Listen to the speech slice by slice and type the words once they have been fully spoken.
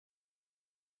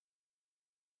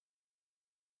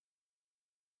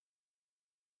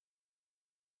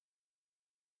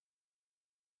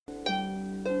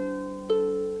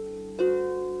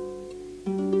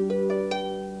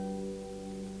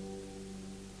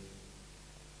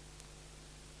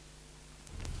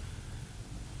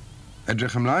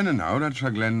Edrych ymlaen yn nawr at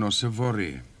rhaglen Nos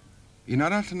Yfory. Un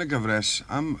arall yn y gyfres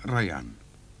am Ryan.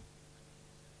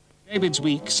 David's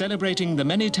Week, celebrating the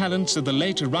many talents of the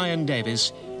late Ryan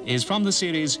Davies, is from the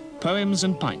series Poems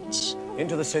and Pints.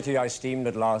 Into the city I steamed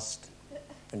at last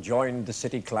and joined the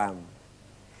city clam.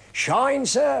 Shine,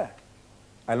 sir!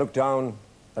 I looked down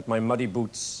at my muddy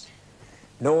boots.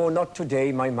 No, not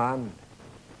today, my man,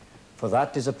 for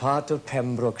that is a part of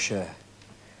Pembrokeshire.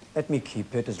 Let me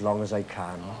keep it as long as I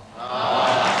can.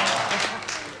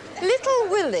 Little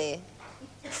Willie,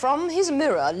 from his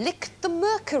mirror, licked the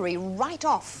mercury right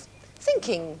off,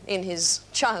 thinking, in his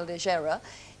childish error,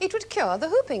 it would cure the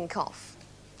whooping cough.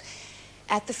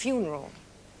 At the funeral,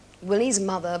 Willie's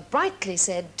mother brightly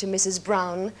said to Mrs.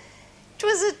 Brown,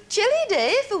 "'Twas a chilly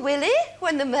day for Willie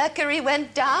when the mercury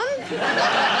went down."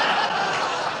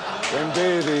 When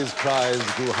Davy's cries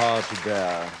grew hard to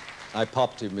bear, I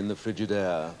popped him in the frigid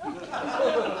air.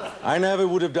 I never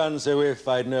would have done so if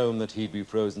I'd known that he'd be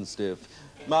frozen stiff.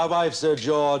 My wife, Sir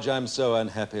George, I'm so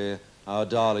unhappy. Our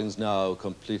darling's now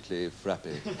completely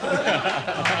frappy.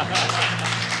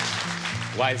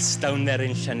 Whilst down there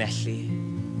in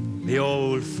Llanelli, the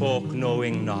old folk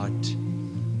knowing nod,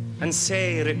 and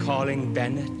say, recalling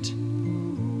Bennett,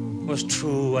 was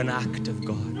true an act of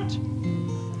God.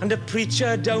 And a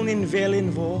preacher down in Velin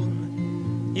Vaughan,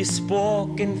 he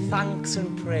spoke in thanks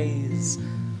and praise.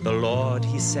 The Lord,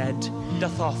 he said,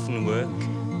 doth often work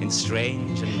in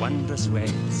strange and wondrous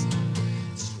ways.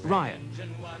 Ryan,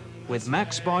 with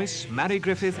Max Boyce, Mary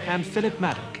Griffith and Philip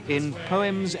Maddock in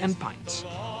Poems and Pints,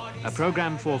 a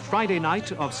programme for Friday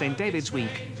night of St David's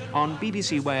Week on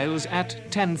BBC Wales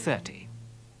at 10:30.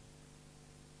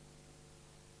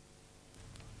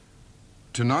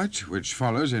 Tonight, which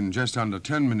follows in just under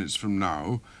 10 minutes from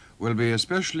now, will be a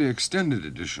specially extended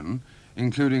edition,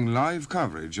 including live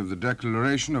coverage of the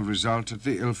declaration of result at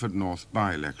the Ilford North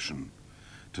by-election.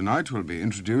 Tonight will be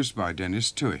introduced by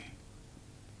Dennis Toohey.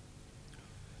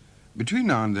 Between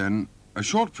now and then, a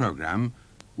short programme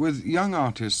with young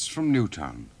artists from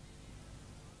Newtown.